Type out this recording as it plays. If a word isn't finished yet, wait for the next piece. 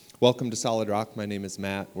Welcome to Solid Rock. My name is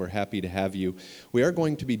Matt. We're happy to have you. We are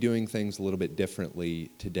going to be doing things a little bit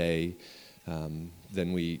differently today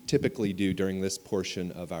than we typically do during this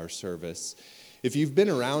portion of our service. If you've been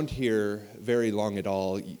around here very long at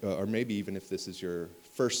all, or maybe even if this is your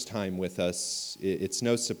first time with us, it's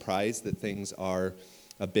no surprise that things are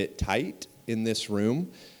a bit tight in this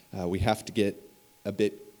room. We have to get a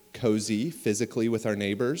bit cozy physically with our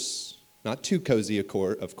neighbors. Not too cozy, of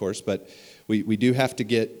course, but we do have to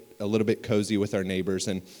get a little bit cozy with our neighbors.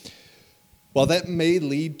 And while that may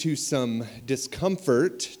lead to some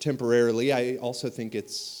discomfort temporarily, I also think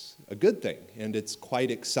it's a good thing, and it's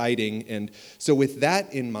quite exciting. And so with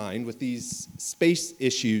that in mind, with these space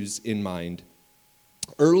issues in mind,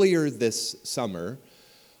 earlier this summer,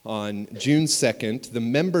 on June 2nd, the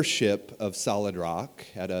membership of Solid Rock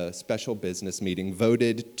at a special business meeting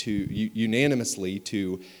voted unanimously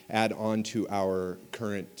to add on to our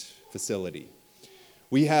current facility.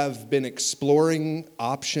 We have been exploring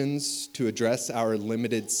options to address our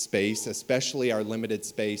limited space, especially our limited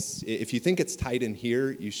space. If you think it's tight in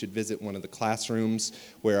here, you should visit one of the classrooms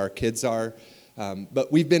where our kids are.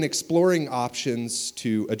 But we've been exploring options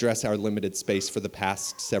to address our limited space for the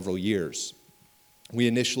past several years. We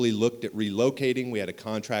initially looked at relocating. We had a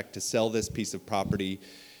contract to sell this piece of property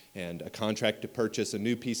and a contract to purchase a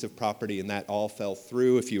new piece of property, and that all fell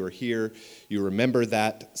through. If you were here, you remember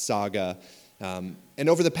that saga. And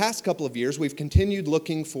over the past couple of years, we've continued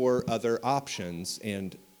looking for other options,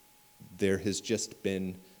 and there has just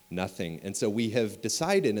been nothing. And so we have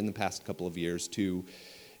decided in the past couple of years to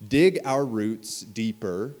dig our roots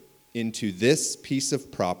deeper into this piece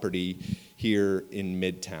of property here in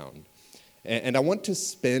Midtown. And I want to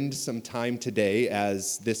spend some time today,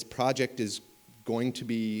 as this project is going to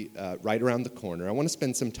be right around the corner, I want to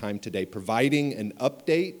spend some time today providing an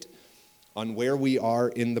update on where we are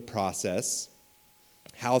in the process,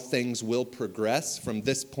 how things will progress from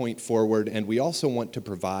this point forward, and we also want to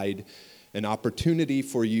provide an opportunity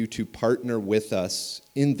for you to partner with us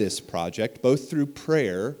in this project, both through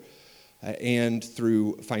prayer and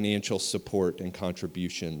through financial support and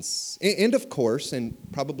contributions. And of course, and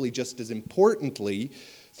probably just as importantly,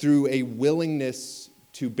 through a willingness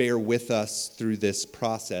to bear with us through this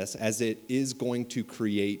process, as it is going to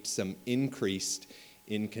create some increased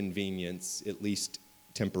inconvenience, at least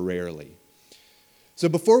temporarily. So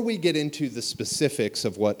before we get into the specifics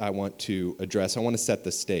of what I want to address, I want to set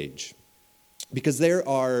the stage. Because there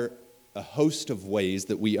are a host of ways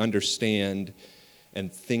that we understand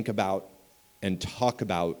and think about and talk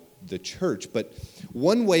about the church. But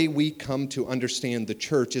one way we come to understand the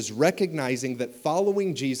church is recognizing that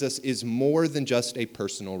following Jesus is more than just a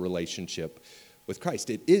personal relationship with Christ.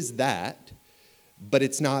 It is that, but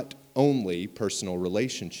it's not only personal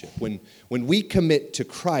relationship. When we commit to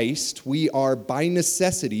Christ, we are by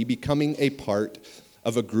necessity becoming a part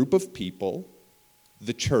of a group of people,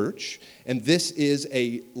 the church, and this is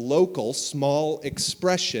a local, small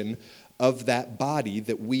expression of that body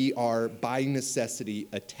that we are by necessity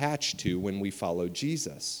attached to when we follow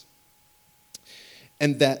Jesus.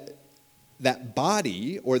 And that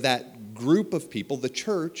body or that group of people, the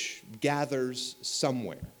church, gathers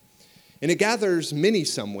somewhere. And it gathers many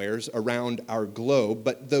somewheres around our globe,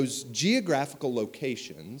 but those geographical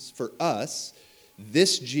locations, for us,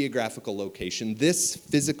 this geographical location, this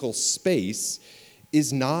physical space,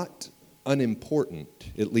 is not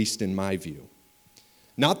unimportant, at least in my view.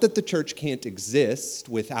 Not that the church can't exist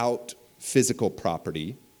without physical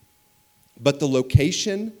property, but the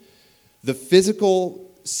location, the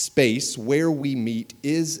physical space where we meet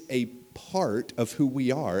is a part of who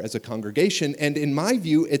we are as a congregation, and in my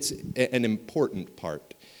view, it's an important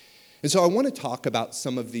part. And so I want to talk about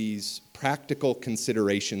some of these practical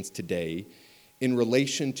considerations today in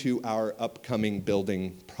relation to our upcoming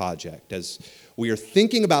building project, as we are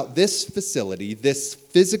thinking about this facility, this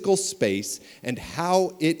physical space, and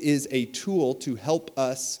how it is a tool to help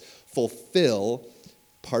us fulfill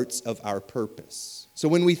parts of our purpose. So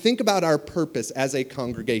when we think about our purpose as a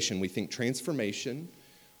congregation, we think transformation.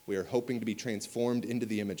 We are hoping to be transformed into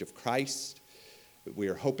the image of Christ. We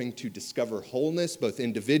are hoping to discover wholeness both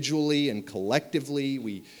individually and collectively.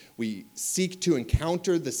 We seek to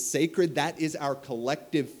encounter the sacred. That is our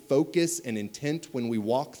collective focus and intent when we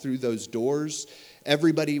walk through those doors.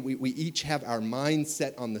 Everybody, we each have our mind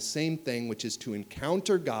set on the same thing, which is to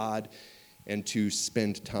encounter God and to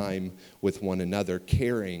spend time with one another,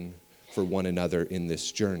 caring for one another in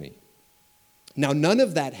this journey. Now, none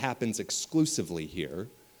of that happens exclusively here,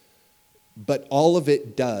 but all of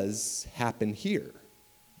it does happen here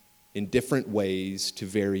in different ways to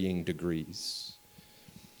varying degrees.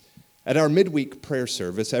 At our midweek prayer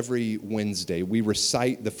service, every Wednesday, we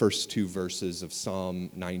recite the first two verses of Psalm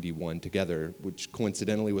 91 together, which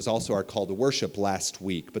coincidentally was also our call to worship last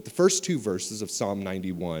week. But the first two verses of Psalm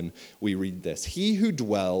 91, we read this: "He who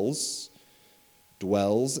dwells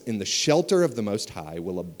in the shelter of the Most High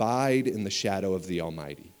will abide in the shadow of the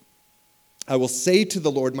Almighty. I will say to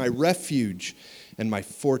the Lord, my refuge and my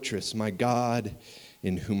fortress, my God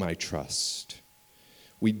in whom I trust."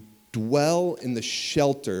 We dwell in the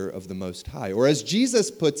shelter of the Most High. Or as Jesus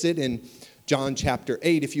puts it in John chapter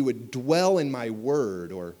 8, if you would dwell in my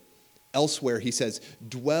word, or elsewhere he says,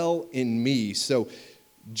 dwell in me. So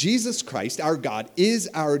Jesus Christ, our God, is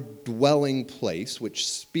our dwelling place, which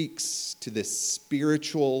speaks to this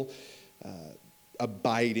spiritual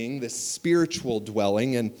abiding, this spiritual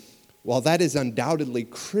dwelling. And while that is undoubtedly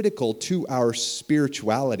critical to our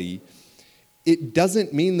spirituality, it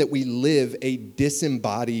doesn't mean that we live a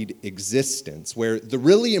disembodied existence where the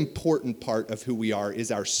really important part of who we are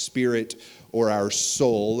is our spirit or our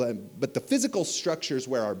soul, but the physical structures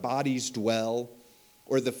where our bodies dwell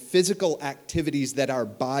or the physical activities that our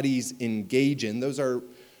bodies engage in, those are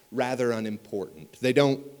rather unimportant. They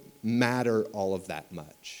don't matter all of that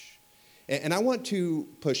much. And I want to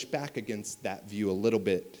push back against that view a little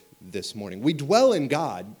bit this morning. We dwell in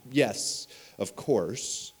God, yes, of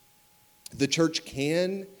course. The church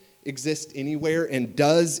can exist anywhere and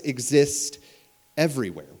does exist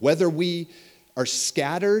everywhere. Whether we are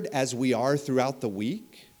scattered as we are throughout the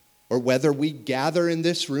week, or whether we gather in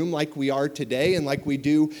this room like we are today and like we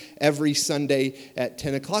do every Sunday at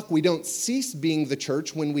 10 o'clock, we don't cease being the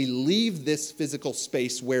church when we leave this physical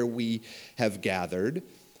space where we have gathered.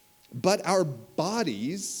 But our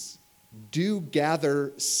bodies do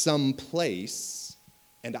gather someplace,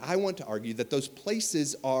 and I want to argue that those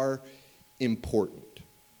places are important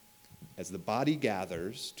as the body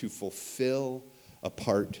gathers to fulfill a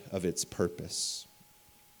part of its purpose.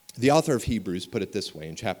 The author of Hebrews put it this way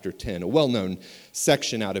in chapter 10, a well-known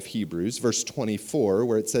section out of Hebrews, verse 24,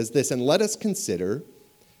 where it says this: "And let us consider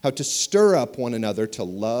how to stir up one another to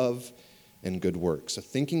love and good works." So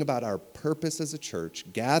thinking about our purpose as a church,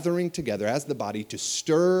 gathering together as the body to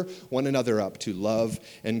stir one another up to love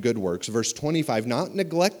and good works. Verse 25, "Not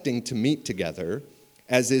neglecting to meet together,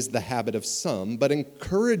 as is the habit of some, but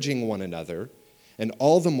encouraging one another, and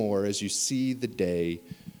all the more as you see the day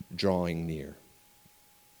drawing near."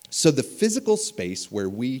 So the physical space where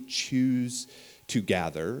we choose to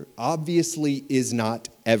gather obviously is not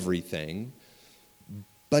everything,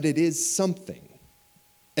 but it is something,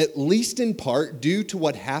 at least in part due to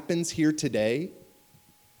what happens here today,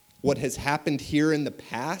 what has happened here in the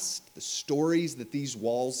past, the stories that these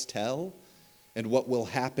walls tell, and what will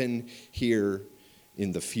happen here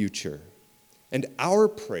in the future. And our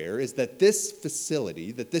prayer is that this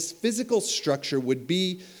facility, that this physical structure would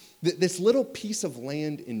be, this little piece of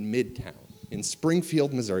land in Midtown, in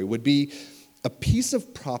Springfield, Missouri, would be a piece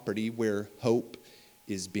of property where hope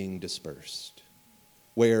is being dispersed,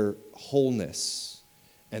 where wholeness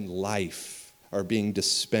and life are being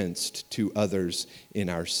dispensed to others in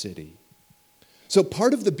our city. So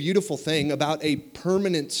part of the beautiful thing about a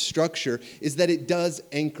permanent structure is that it does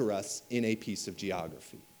anchor us in a piece of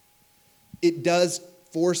geography. It does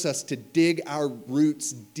force us to dig our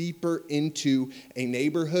roots deeper into a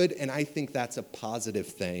neighborhood, and I think that's a positive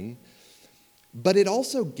thing. But it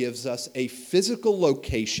also gives us a physical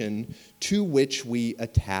location to which we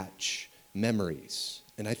attach memories.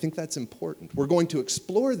 And I think that's important. We're going to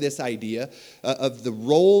explore this idea of the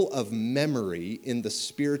role of memory in the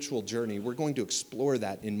spiritual journey. We're going to explore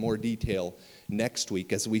that in more detail next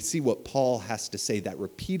week as we see what Paul has to say, that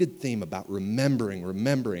repeated theme about remembering.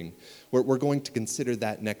 We're going to consider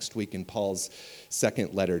that next week in Paul's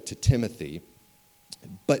second letter to Timothy.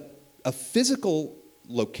 But a physical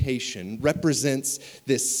location represents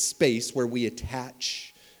this space where we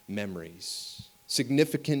attach memories.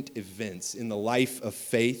 Significant events in the life of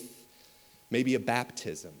faith, maybe a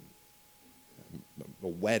baptism, a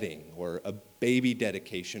wedding, or a baby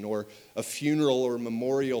dedication, or a funeral or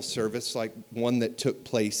memorial service like one that took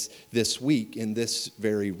place this week in this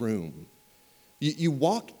very room. You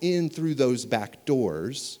walk in through those back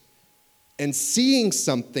doors, and seeing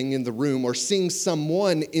something in the room or seeing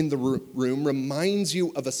someone in the room reminds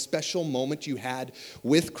you of a special moment you had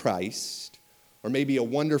with Christ, or maybe a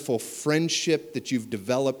wonderful friendship that you've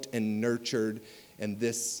developed and nurtured, and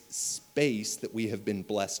this space that we have been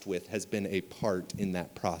blessed with has been a part in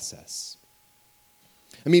that process.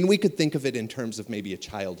 I mean, we could think of it in terms of maybe a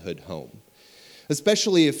childhood home.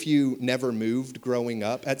 Especially if you never moved growing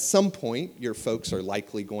up, at some point your folks are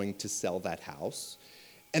likely going to sell that house.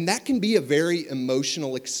 And that can be a very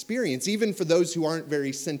emotional experience, even for those who aren't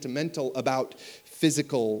very sentimental about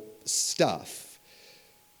physical stuff.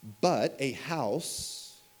 But a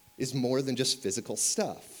house is more than just physical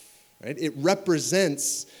stuff, right? It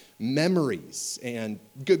represents memories, and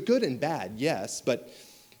good and bad, yes, but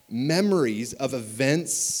memories of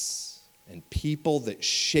events and people that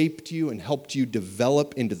shaped you and helped you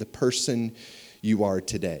develop into the person you are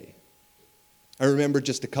today. I remember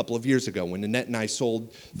just a couple of years ago when Annette and I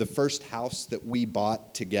sold the first house that we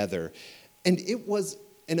bought together, and it was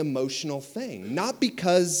an emotional thing, not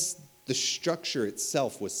because the structure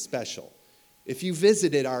itself was special. If you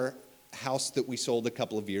visited our house that we sold a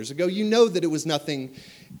couple of years ago, you know that it was nothing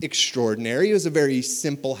extraordinary. It was a very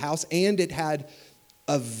simple house, and it had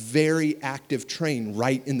a very active train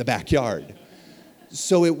right in the backyard.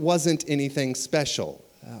 So it wasn't anything special.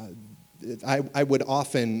 I would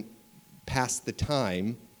often pass the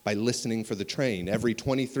time by listening for the train. Every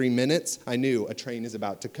 23 minutes, I knew a train is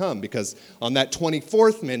about to come, because on that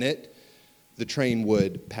 24th minute, the train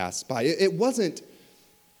would pass by. It wasn't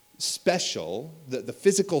special. The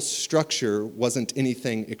physical structure wasn't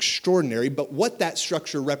anything extraordinary, but what that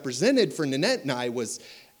structure represented for Nanette and I was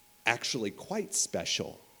actually quite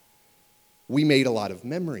special. We made a lot of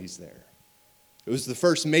memories there. It was the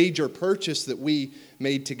first major purchase that we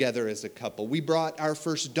made together as a couple. We brought our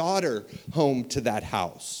first daughter home to that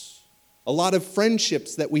house. A lot of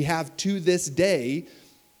friendships that we have to this day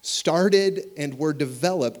started and were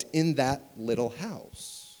developed in that little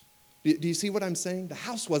house. Do you see what I'm saying? The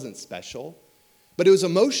house wasn't special, but it was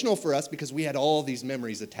emotional for us because we had all these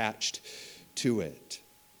memories attached to it.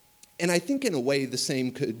 And I think in a way the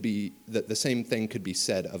same thing could be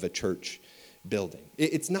said of a church building.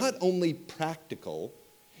 It's not only practical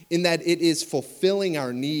in that it is fulfilling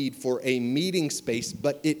our need for a meeting space,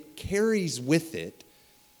 but it carries with it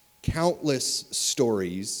countless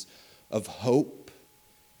stories of hope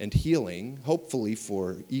and healing, hopefully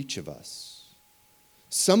for each of us.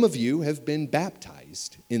 Some of you have been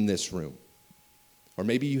baptized in this room. Or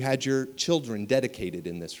maybe you had your children dedicated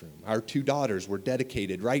in this room. Our 2 daughters were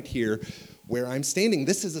dedicated right here where I'm standing.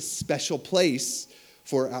 This is a special place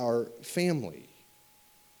for our family.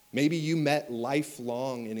 Maybe you met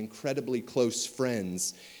lifelong and incredibly close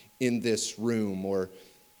friends in this room. Or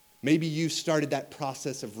maybe you started that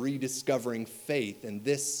process of rediscovering faith, and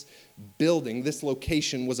this building, this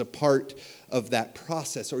location was a part of that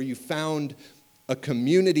process. Or you found a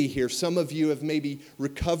community here. Some of you have maybe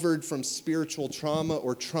recovered from spiritual trauma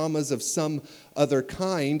or traumas of some other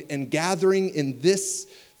kind, and gathering in this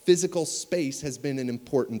physical space has been an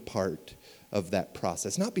important part of that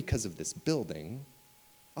process. Not because of this building,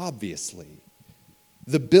 obviously.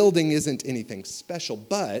 The building isn't anything special,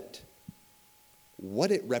 but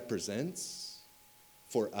what it represents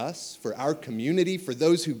for us, for our community, for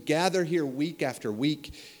those who gather here week after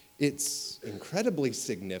week, it's incredibly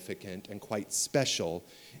significant and quite special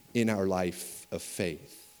in our life of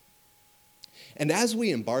faith. And as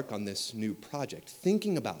we embark on this new project,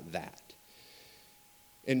 thinking about that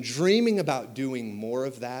and dreaming about doing more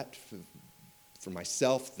of that for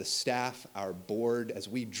myself, the staff, our board, as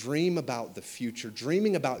we dream about the future,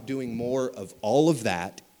 dreaming about doing more of all of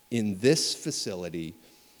that in this facility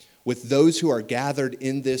with those who are gathered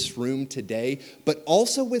in this room today, but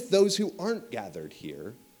also with those who aren't gathered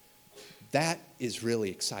here, that is really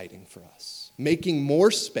exciting for us. Making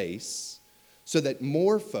more space so that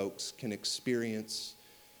more folks can experience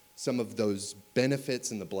some of those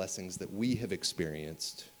benefits and the blessings that we have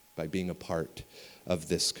experienced by being a part of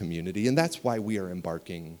this community. And that's why we are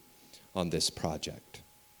embarking on this project.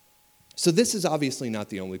 So this is obviously not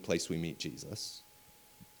the only place we meet Jesus.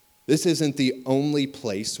 This isn't the only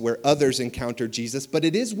place where others encounter Jesus, but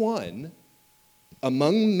it is one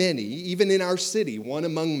among many, even in our city, one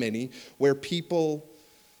among many, where people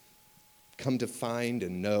come to find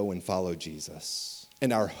and know and follow Jesus.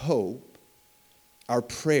 And our hope, our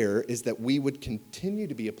prayer, is that we would continue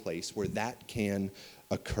to be a place where that can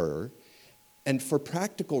occur. And for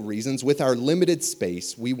practical reasons, with our limited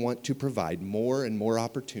space, we want to provide more and more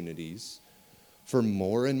opportunities for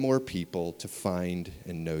more and more people to find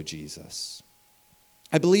and know Jesus.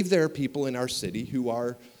 I believe there are people in our city who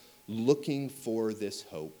are looking for this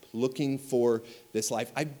hope, looking for this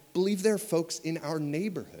life. I believe there are folks in our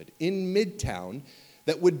neighborhood, in Midtown,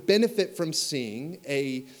 that would benefit from seeing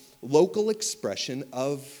a local expression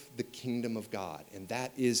of the kingdom of God. And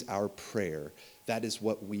that is our prayer. That is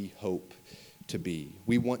what we hope to be.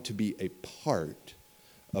 We want to be a part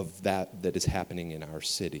of that is happening in our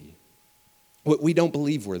city. We don't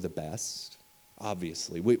believe we're the best,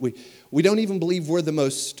 obviously. We don't even believe we're the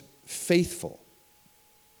most faithful.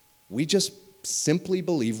 We just simply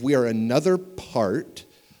believe we are another part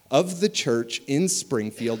of the church in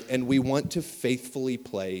Springfield, and we want to faithfully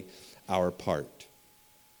play our part.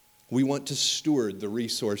 We want to steward the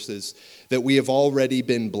resources that we have already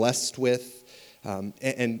been blessed with,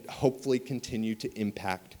 and hopefully continue to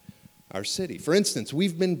impact our city. For instance,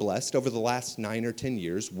 we've been blessed over the last 9 or 10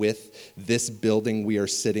 years with this building we are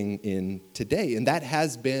sitting in today, and that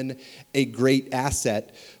has been a great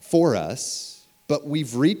asset for us, but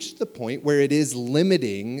we've reached the point where it is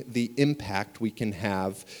limiting the impact we can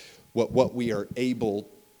have, what we are able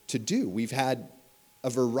to do. We've had a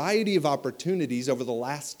variety of opportunities over the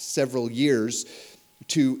last several years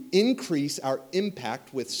to increase our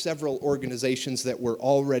impact with several organizations that we're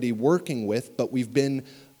already working with, but we've been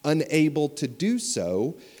unable to do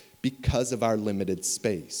so because of our limited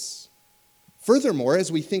space. Furthermore,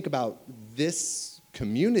 as we think about this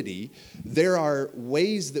community, there are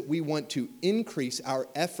ways that we want to increase our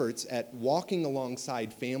efforts at walking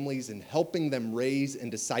alongside families and helping them raise and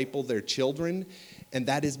disciple their children, and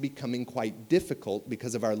that is becoming quite difficult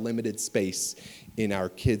because of our limited space in our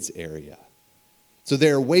kids area. So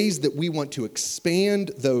there are ways that we want to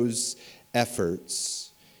expand those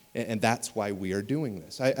efforts, and that's why we are doing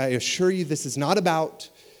this. I assure you, this is not about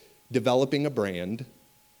developing a brand.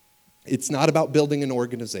 It's not about building an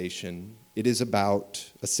organization. It is about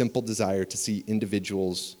a simple desire to see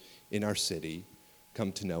individuals in our city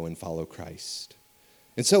come to know and follow Christ.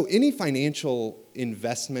 And so any financial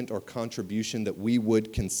investment or contribution that we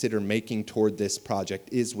would consider making toward this project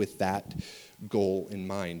is with that goal in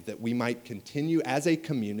mind, that we might continue as a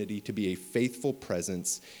community to be a faithful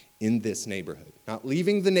presence in this neighborhood. Not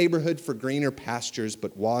leaving the neighborhood for greener pastures,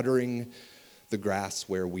 but watering the grass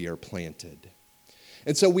where we are planted.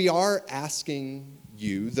 And so we are asking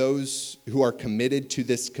you, those who are committed to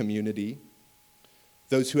this community,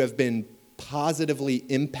 those who have been positively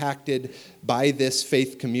impacted by this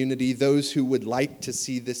faith community, those who would like to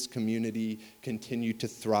see this community continue to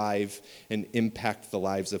thrive and impact the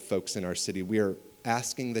lives of folks in our city, we are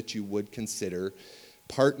asking that you would consider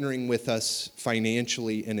partnering with us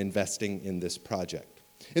financially and investing in this project.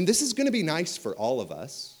 And this is going to be nice for all of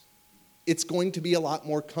us. It's going to be a lot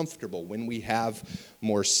more comfortable when we have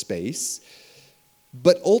more space.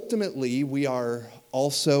 But ultimately, we are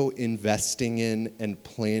also investing in and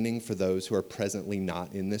planning for those who are presently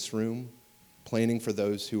not in this room, planning for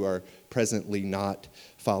those who are presently not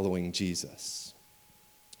following Jesus.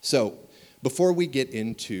 So, before we get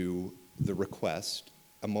into the request,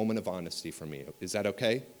 a moment of honesty from me. Is that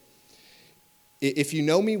okay? If you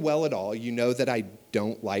know me well at all, you know that I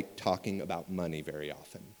don't like talking about money very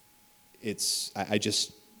often. I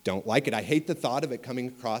just don't like it. I hate the thought of it coming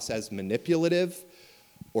across as manipulative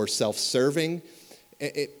or self-serving.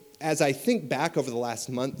 As I think back over the last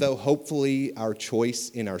month, though, hopefully our choice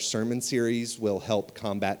in our sermon series will help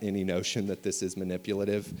combat any notion that this is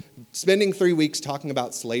manipulative. Spending 3 weeks talking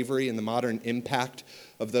about slavery and the modern impact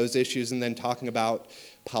of those issues, and then talking about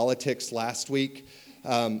politics last week,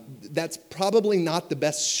 that's probably not the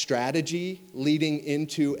best strategy leading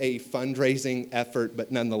into a fundraising effort,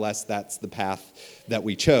 but nonetheless, that's the path that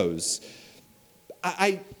we chose.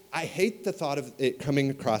 I hate the thought of it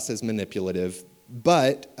coming across as manipulative,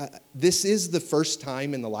 but this is the first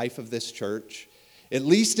time in the life of this church, at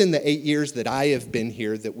least in the 8 years that I have been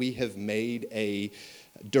here, that we have made a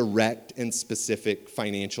direct and specific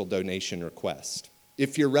financial donation request.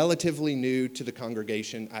 If you're relatively new to the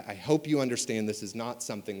congregation, I hope you understand this is not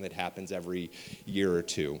something that happens every year or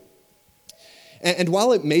two. And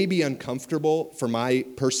while it may be uncomfortable for my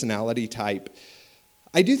personality type,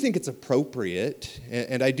 I do think it's appropriate,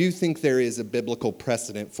 and I do think there is a biblical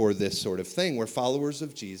precedent for this sort of thing, where followers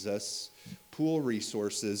of Jesus pool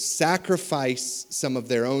resources, sacrifice some of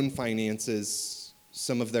their own finances,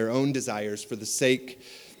 some of their own desires for the sake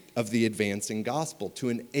of the advancing gospel, to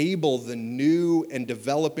enable the new and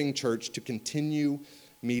developing church to continue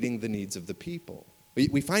meeting the needs of the people.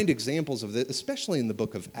 We find examples of this, especially in the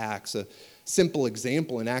book of Acts. A simple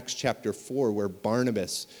example in Acts chapter 4, where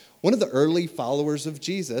Barnabas, one of the early followers of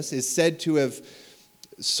Jesus, is said to have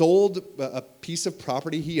sold a piece of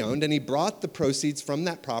property he owned, and he brought the proceeds from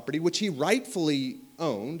that property, which he rightfully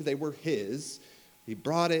owned. They were his. He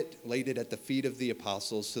brought it, laid it at the feet of the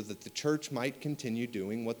apostles so that the church might continue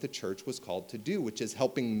doing what the church was called to do, which is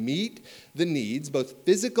helping meet the needs, both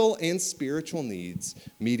physical and spiritual needs,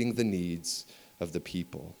 meeting the needs of the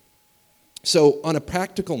people. So on a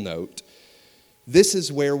practical note, this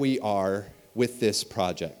is where we are with this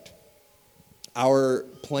project. Our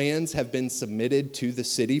plans have been submitted to the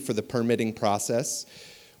city for the permitting process.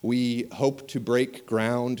 We hope to break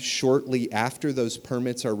ground shortly after those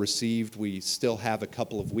permits are received. We still have a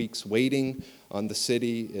couple of weeks waiting on the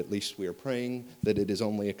city. At least we are praying that it is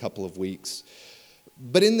only a couple of weeks.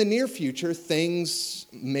 But in the near future, things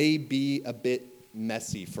may be a bit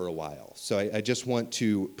messy for a while. So I just want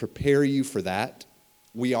to prepare you for that.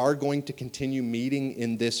 We are going to continue meeting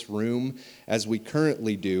in this room as we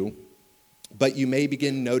currently do, but you may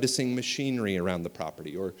begin noticing machinery around the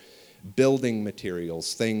property or building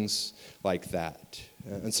materials, things like that.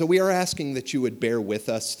 And so we are asking that you would bear with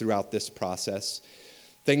us throughout this process.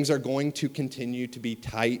 Things are going to continue to be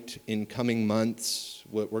tight in coming months.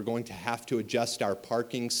 We're going to have to adjust our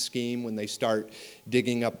parking scheme when they start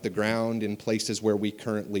digging up the ground in places where we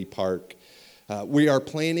currently park. We are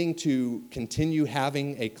planning to continue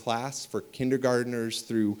having a class for kindergartners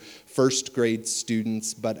through first grade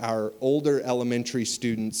students, but our older elementary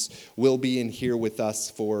students will be in here with us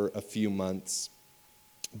for a few months.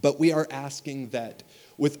 But we are asking that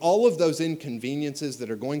with all of those inconveniences that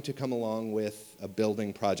are going to come along with a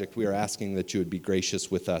building project, we are asking that you would be gracious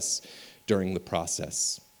with us during the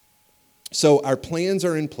process. So our plans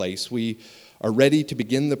are in place. We are ready to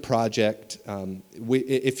begin the project.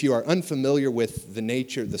 If you are unfamiliar with the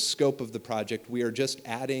nature, the scope of the project, we are just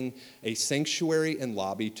adding a sanctuary and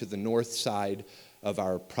lobby to the north side of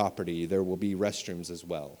our property. There will be restrooms as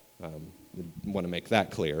well. I want to make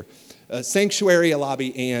that clear. A sanctuary, a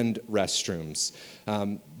lobby, and restrooms.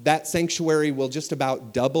 That sanctuary will just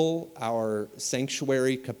about double our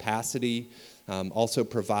sanctuary capacity. Also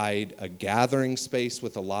provide a gathering space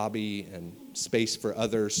with a lobby and space for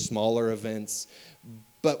other smaller events.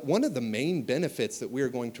 But one of the main benefits that we are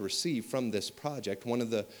going to receive from this project, one of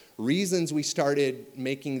the reasons we started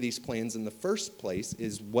making these plans in the first place,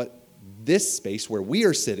 is what this space where we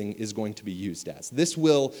are sitting is going to be used as. This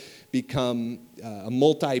will become a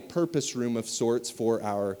multi-purpose room of sorts for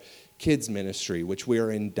our kids ministry, which we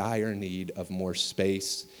are in dire need of more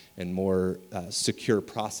space and more secure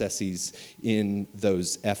processes in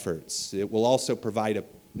those efforts. It will also provide a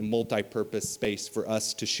multi-purpose space for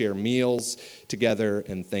us to share meals together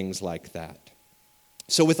and things like that.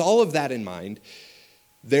 So with all of that in mind,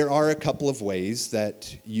 there are a couple of ways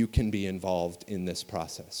that you can be involved in this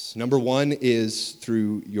process. Number one is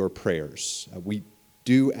through your prayers. We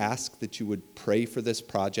do ask that you would pray for this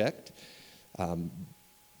project.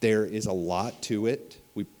 There is a lot to it.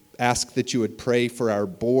 We ask that you would pray for our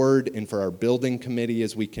board and for our building committee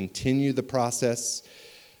as we continue the process.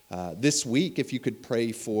 This week, if you could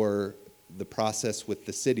pray for the process with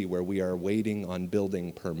the city where we are waiting on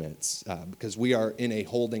building permits, because we are in a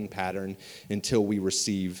holding pattern until we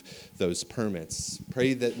receive those permits.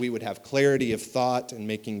 Pray that we would have clarity of thought in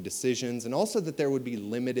making decisions, and also that there would be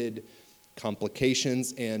limited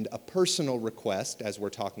complications. And a personal request, as we're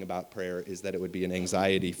talking about prayer, is that it would be an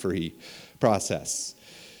anxiety-free process.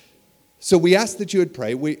 So we ask that you would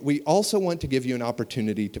pray. We also want to give you an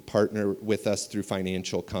opportunity to partner with us through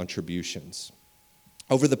financial contributions.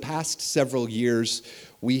 Over the past several years,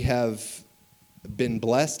 we have been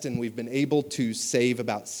blessed and we've been able to save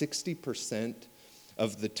about 60%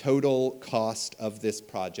 of the total cost of this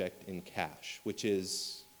project in cash, which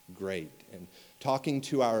is great. And talking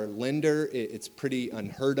to our lender, it's pretty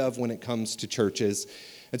unheard of when it comes to churches.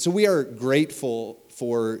 And so we are grateful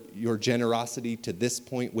for your generosity to this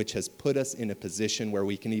point, which has put us in a position where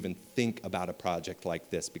we can even think about a project like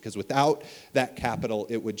this. Because without that capital,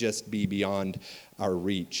 it would just be beyond our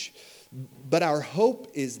reach. But our hope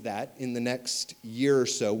is that in the next year or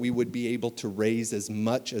so, we would be able to raise as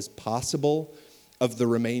much as possible of the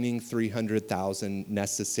remaining $300,000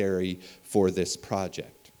 necessary for this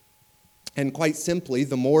project. And quite simply,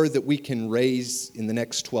 the more that we can raise in the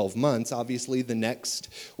next 12 months, obviously the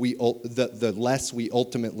less we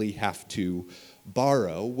ultimately have to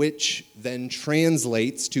borrow, which then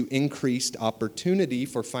translates to increased opportunity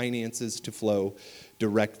for finances to flow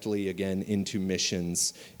directly again into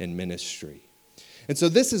missions and ministry. And so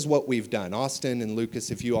this is what we've done. Austin and Lucas,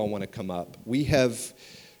 if you all want to come up, we have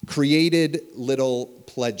created little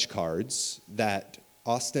pledge cards that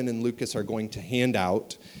Austin and Lucas are going to hand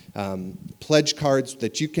out, pledge cards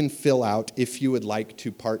that you can fill out if you would like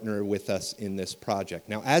to partner with us in this project.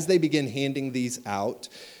 Now, as they begin handing these out,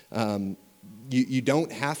 you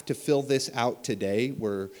don't have to fill this out today.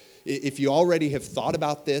 If you already have thought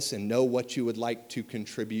about this and know what you would like to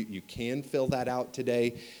contribute, you can fill that out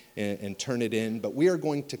today and turn it in. But we are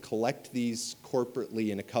going to collect these corporately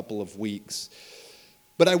in a couple of weeks.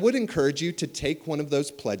 But I would encourage you to take one of those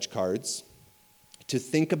pledge cards, to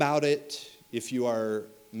think about it. If you are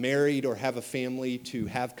married or have a family, to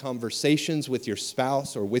have conversations with your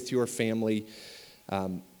spouse or with your family.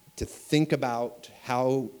 to think about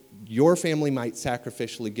how your family might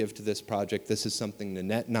sacrificially give to this project. This is something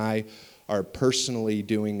Nanette and I are personally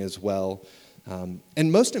doing as well.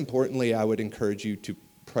 And most importantly, I would encourage you to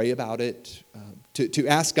pray about it, to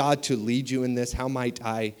ask God to lead you in this. How might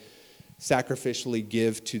I sacrificially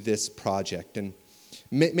give to this project? And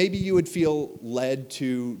maybe you would feel led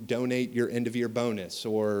to donate your end-of-year bonus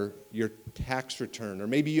or your tax return, or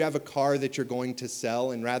maybe you have a car that you're going to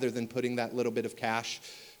sell, and rather than putting that little bit of cash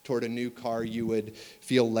toward a new car, you would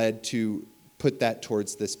feel led to put that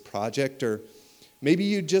towards this project. Or maybe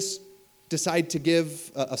you just decide to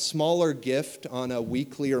give a smaller gift on a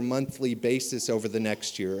weekly or monthly basis over the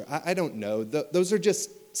next year. I don't know. Those are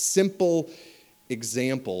just simple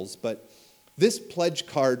examples, but this pledge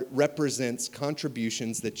card represents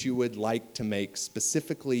contributions that you would like to make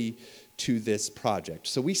specifically to this project.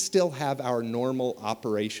 So we still have our normal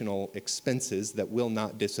operational expenses that will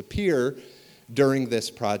not disappear during this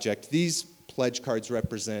project. These pledge cards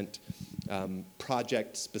represent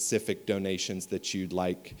project-specific donations that you'd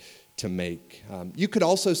like to make. You could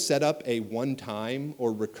also set up a one-time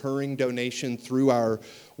or recurring donation through our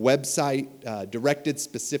website directed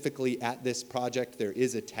specifically at this project. There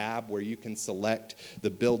is a tab where you can select the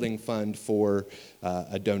building fund for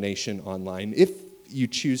a donation online. If you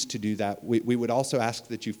choose to do that, we would also ask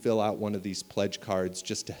that you fill out one of these pledge cards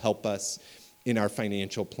just to help us in our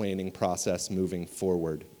financial planning process moving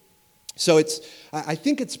forward. So I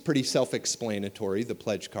think it's pretty self-explanatory, the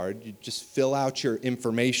pledge card. You just fill out your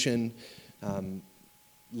information,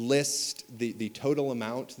 list the total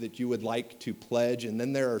amount that you would like to pledge, and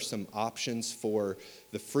then there are some options for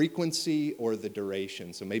the frequency or the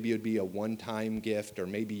duration. So maybe it would be a one-time gift, or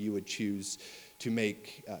maybe you would choose to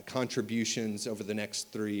make contributions over the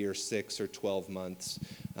next 3 or 6 or 12 months.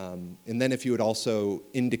 And then if you would also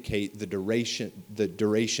indicate the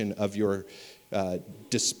duration of your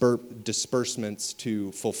disbursements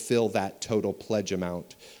to fulfill that total pledge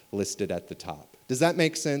amount listed at the top. Does that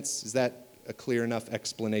make sense? Is that a clear enough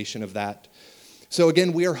explanation of that? So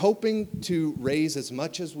again, we are hoping to raise as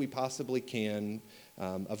much as we possibly can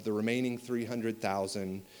of the remaining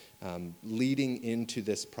 $300,000 leading into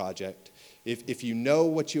this project. If you know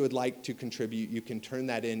what you would like to contribute, you can turn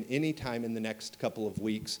that in anytime in the next couple of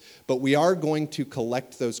weeks. But we are going to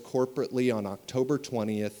collect those corporately on October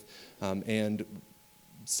 20th and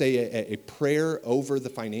say a prayer over the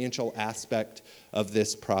financial aspect of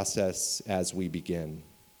this process as we begin.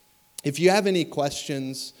 If you have any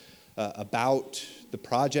questions about the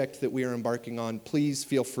project that we are embarking on, please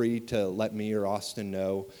feel free to let me or Austin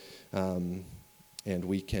know, and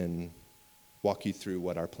we can walk you through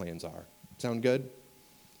what our plans are. Sound good?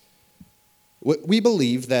 We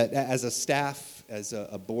believe that as a staff, as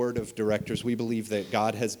a board of directors, we believe that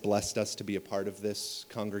God has blessed us to be a part of this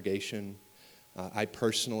congregation. I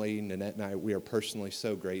personally, Nanette and I, we are personally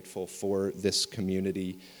so grateful for this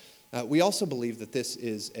community. We also believe that this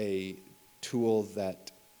is a tool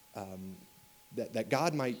that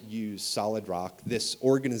God might use, Solid Rock, this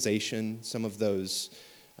organization, some of those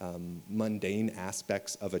mundane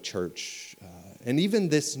aspects of a church, and even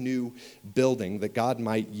this new building, that God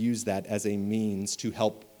might use that as a means to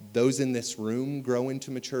help those in this room grow into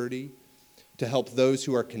maturity, to help those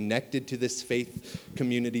who are connected to this faith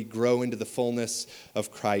community grow into the fullness of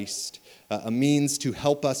Christ, a means to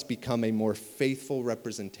help us become a more faithful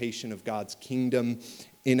representation of God's kingdom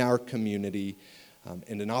in our community,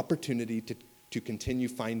 and an opportunity to continue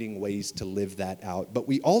finding ways to live that out. But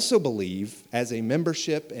we also believe, as a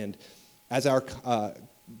membership and as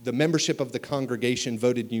the membership of the congregation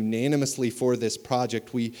voted unanimously for this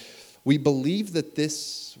project, we believe that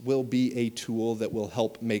this will be a tool that will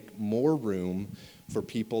help make more room for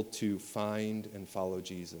people to find and follow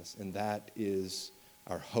Jesus. And that is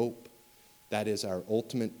our hope. That is our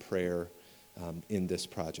ultimate prayer in this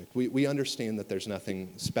project. We understand that there's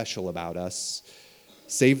nothing special about us,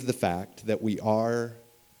 save the fact that we are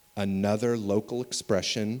another local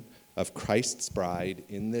expression of Christ's bride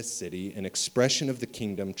in this city, an expression of the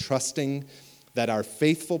kingdom, trusting that our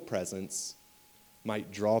faithful presence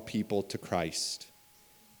might draw people to Christ.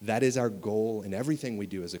 That is our goal in everything we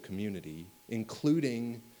do as a community,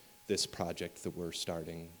 including this project that we're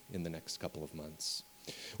starting in the next couple of months.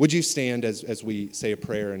 Would you stand as we say a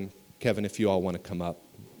prayer? And Kevin, if you all want to come up.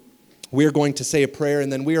 We are going to say a prayer,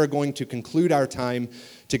 and then we are going to conclude our time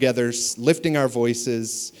together, lifting our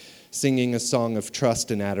voices, singing a song of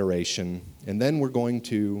trust and adoration, and then we're going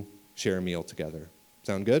to share a meal together.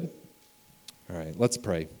 Sound good? All right, let's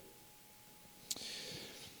pray.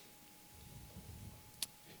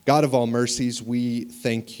 God of all mercies, we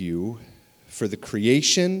thank you for the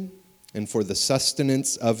creation and for the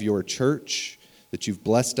sustenance of your church. that you've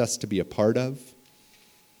blessed us to be a part of.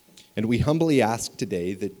 And we humbly ask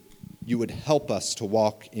today that you would help us to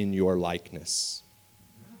walk in your likeness.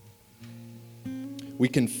 We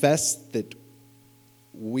confess that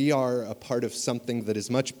we are a part of something that is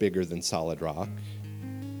much bigger than Solid Rock,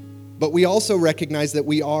 but we also recognize that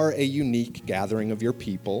we are a unique gathering of your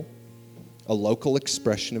people, a local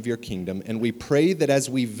expression of your kingdom, and we pray that as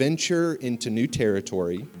we venture into new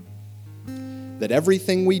territory, that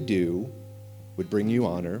everything we do would bring you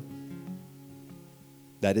honor.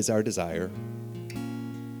 That is our desire.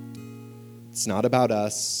 It's not about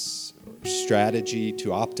us or strategy to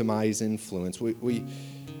optimize influence. We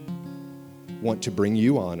want to bring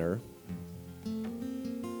you honor.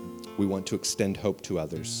 We want to extend hope to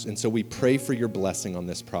others. And so we pray for your blessing on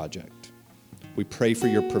this project. We pray for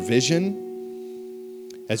your provision.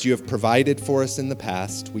 As you have provided for us in the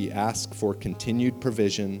past, we ask for continued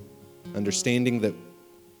provision, understanding that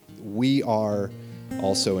we are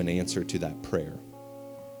also an answer to that prayer.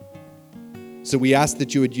 So we ask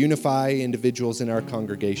that you would unify individuals in our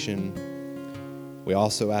congregation. We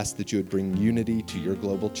also ask that you would bring unity to your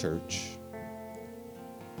global church.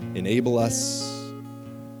 Enable us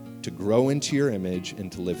to grow into your image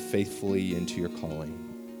and to live faithfully into your calling.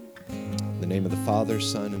 In the name of the Father,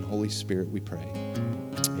 Son, and Holy Spirit we pray.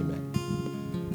 Amen.